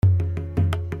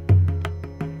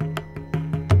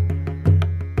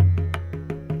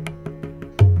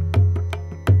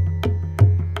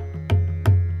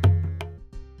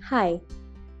Hi,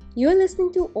 you're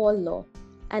listening to All Law,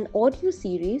 an audio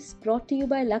series brought to you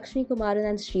by Lakshmi Kumaran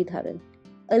and Sridharan,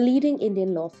 a leading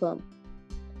Indian law firm.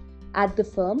 At the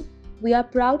firm, we are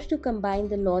proud to combine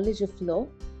the knowledge of law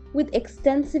with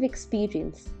extensive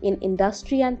experience in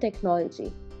industry and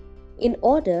technology in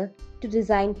order to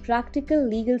design practical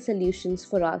legal solutions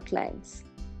for our clients.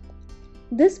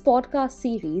 This podcast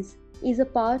series is a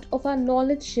part of our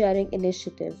knowledge sharing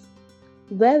initiative,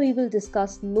 where we will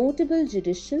discuss notable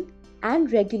judicial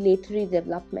and regulatory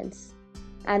developments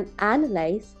and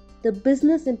analyze the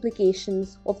business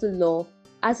implications of the law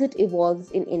as it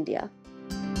evolves in India.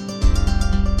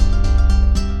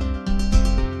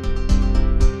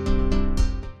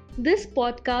 This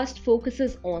podcast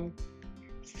focuses on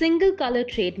single color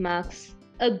trademarks,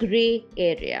 a grey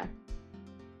area.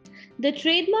 The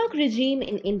trademark regime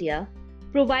in India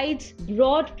provides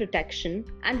broad protection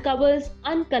and covers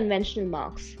unconventional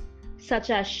marks such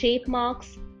as shape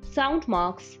marks, sound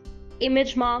marks,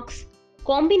 image marks,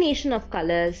 combination of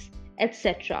colors,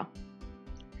 etc.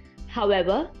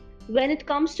 However, when it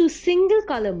comes to single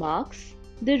color marks,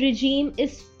 the regime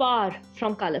is far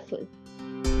from colorful.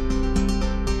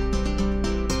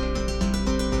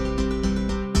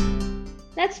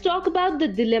 Let's talk about the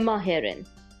dilemma herein.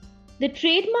 The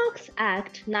Trademarks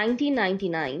Act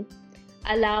 1999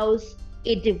 allows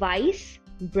a device,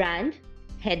 brand,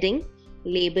 heading,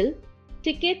 label,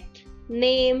 ticket,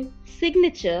 name,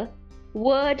 signature,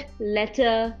 word,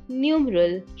 letter,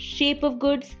 numeral, shape of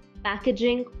goods,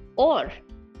 packaging, or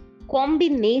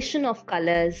combination of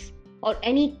colors or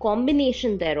any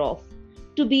combination thereof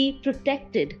to be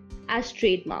protected as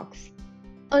trademarks.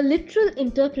 A literal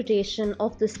interpretation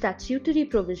of the statutory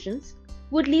provisions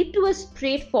would lead to a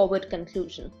straightforward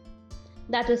conclusion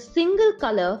that a single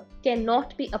color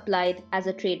cannot be applied as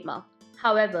a trademark.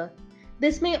 However,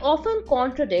 this may often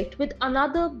contradict with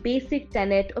another basic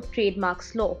tenet of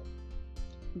trademarks law,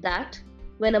 that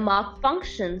when a mark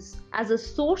functions as a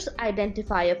source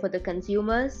identifier for the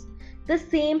consumers, the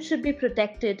same should be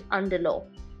protected under law.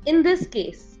 In this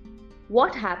case,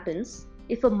 what happens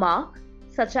if a mark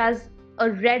such as a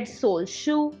red sole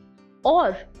shoe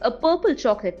or a purple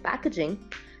chocolate packaging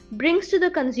brings to the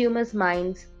consumer's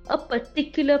minds a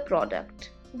particular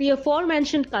product? The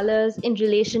aforementioned colors in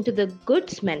relation to the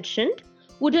goods mentioned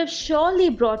would have surely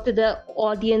brought to the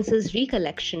audience's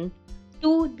recollection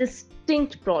two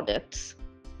distinct products.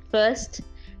 First,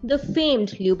 the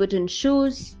famed Louboutin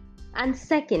shoes, and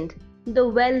second, the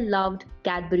well-loved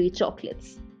Cadbury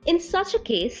chocolates. In such a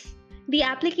case, the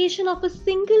application of a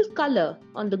single color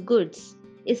on the goods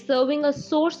is serving a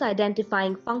source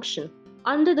identifying function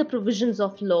under the provisions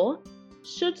of law.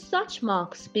 Should such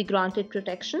marks be granted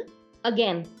protection?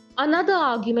 Again, another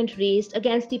argument raised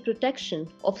against the protection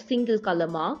of single color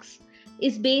marks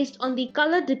is based on the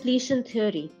color depletion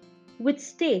theory, which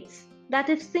states that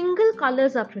if single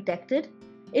colors are protected,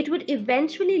 it would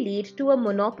eventually lead to a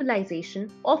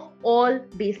monopolization of all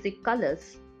basic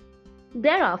colors.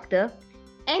 Thereafter,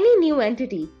 any new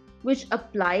entity which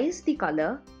applies the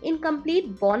color in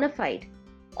complete bona fide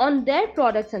on their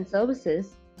products and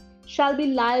services shall be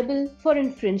liable for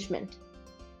infringement.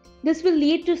 This will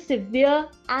lead to severe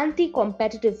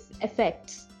anti-competitive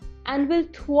effects and will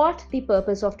thwart the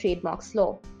purpose of trademarks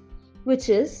law, which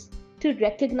is to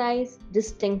recognize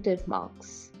distinctive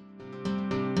marks.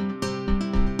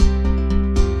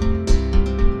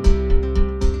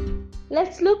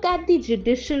 Let's look at the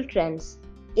judicial trends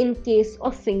in case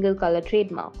of single color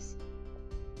trademarks.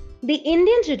 The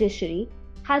Indian judiciary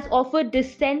has offered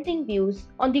dissenting views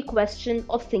on the question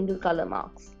of single color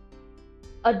marks.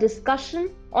 A discussion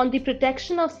on the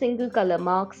protection of single color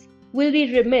marks will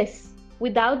be remiss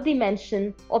without the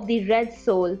mention of the red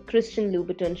sole Christian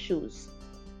Louboutin shoes,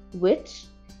 which,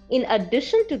 in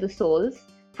addition to the soles,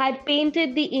 had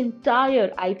painted the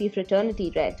entire IP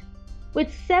fraternity red,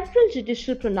 with several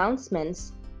judicial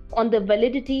pronouncements on the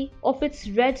validity of its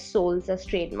red soles as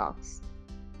trademarks.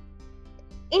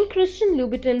 In Christian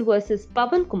Louboutin versus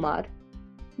Pavan Kumar,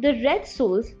 the red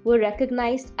soles were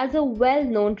recognized as a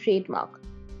well-known trademark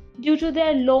due to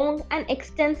their long and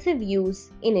extensive use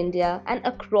in India and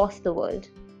across the world.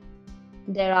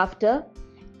 Thereafter,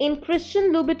 in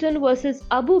Christian Louboutin versus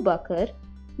Abu Bakr,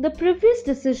 the previous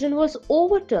decision was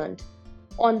overturned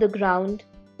on the ground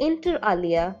inter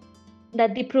alia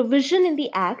that the provision in the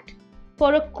Act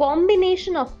for a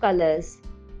combination of colors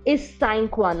is sine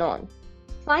qua non.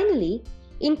 Finally,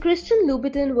 in Christian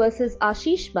Louboutin versus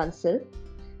Ashish Bansal,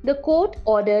 the court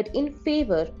ordered in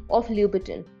favor of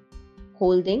Louboutin,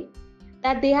 holding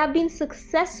that they have been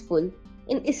successful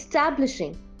in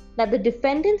establishing that the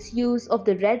defendant's use of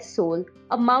the red sole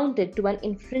amounted to an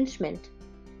infringement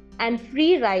and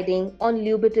free riding on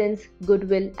Louboutin's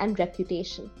goodwill and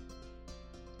reputation.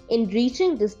 In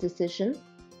reaching this decision,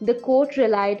 the court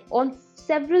relied on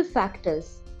several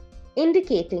factors,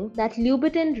 indicating that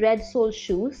Louboutin red sole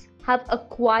shoes have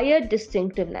acquired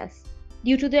distinctiveness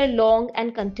due to their long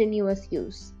and continuous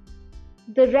use.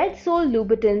 The red sole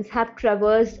Louboutins have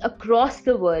traversed across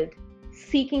the world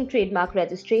seeking trademark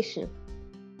registration,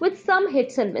 with some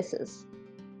hits and misses.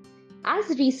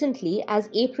 As recently as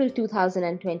April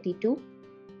 2022,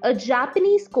 a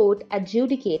Japanese court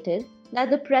adjudicated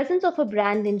that the presence of a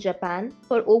brand in Japan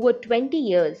for over 20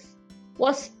 years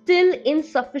was still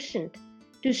insufficient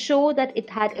to show that it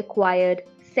had acquired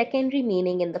secondary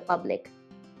meaning in the public.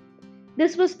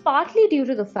 This was partly due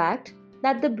to the fact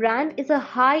that the brand is a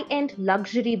high-end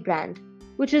luxury brand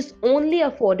which is only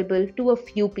affordable to a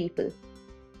few people.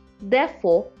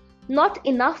 Therefore, not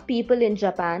enough people in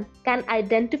Japan can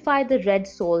identify the red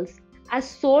soles as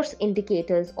source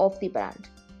indicators of the brand.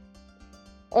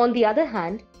 On the other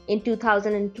hand, in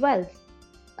 2012,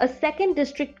 a second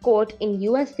district court in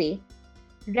USA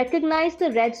recognized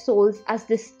the red soles as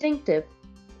distinctive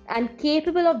and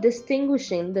capable of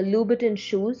distinguishing the Louboutin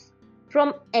shoes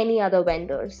from any other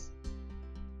vendors.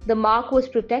 The mark was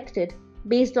protected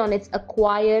based on its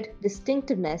acquired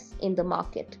distinctiveness in the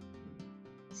market.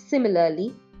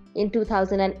 Similarly, in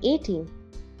 2018,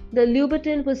 the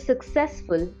Louboutin was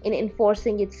successful in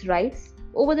enforcing its rights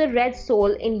over the red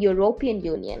sole in European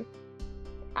Union,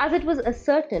 as it was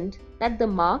ascertained that the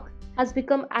mark has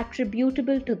become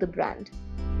attributable to the brand.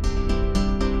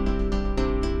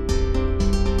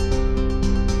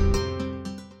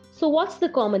 So what's the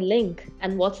common link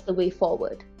and what's the way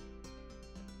forward?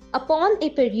 Upon a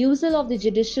perusal of the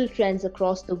judicial trends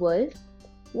across the world,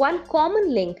 one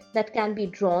common link that can be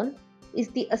drawn is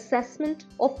the assessment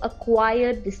of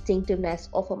acquired distinctiveness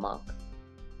of a mark.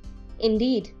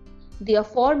 Indeed, the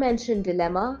aforementioned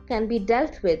dilemma can be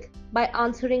dealt with by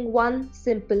answering one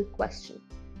simple question.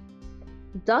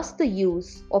 Does the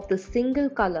use of the single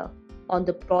color on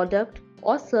the product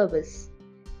or service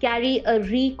carry a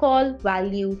recall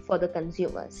value for the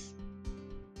consumers?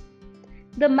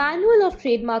 The Manual of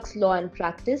Trademarks Law and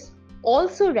Practice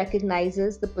also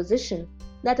recognizes the position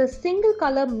that a single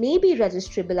color may be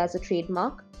registrable as a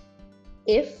trademark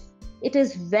if it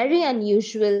is very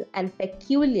unusual and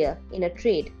peculiar in a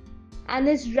trade and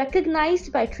is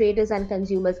recognized by traders and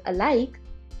consumers alike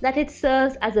that it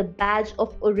serves as a badge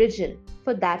of origin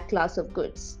for that class of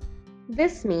goods.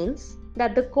 This means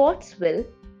that the courts will,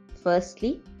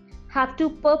 firstly, have to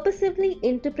purposively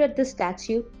interpret the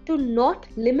statute to not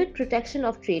limit protection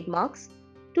of trademarks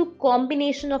to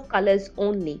combination of colors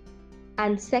only,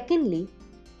 and secondly,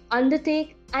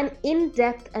 undertake an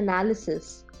in-depth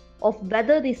analysis of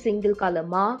whether the single color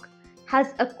mark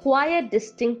has acquired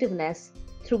distinctiveness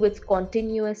through its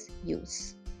continuous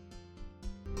use.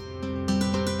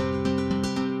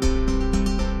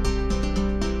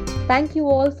 Thank you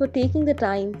all for taking the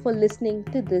time for listening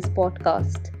to this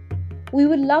podcast. We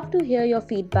would love to hear your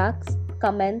feedbacks,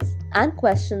 comments, and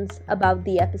questions about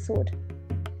the episode.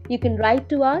 You can write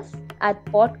to us at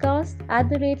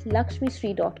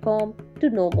podcast@lakshmishree.com to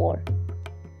know more.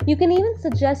 You can even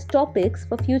suggest topics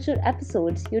for future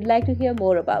episodes you'd like to hear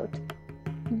more about.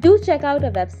 Do check out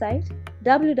our website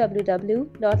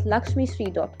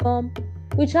www.lakshmishree.com,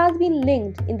 which has been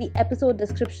linked in the episode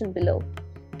description below,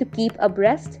 to keep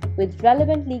abreast with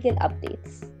relevant legal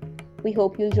updates. We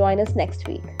hope you'll join us next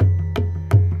week.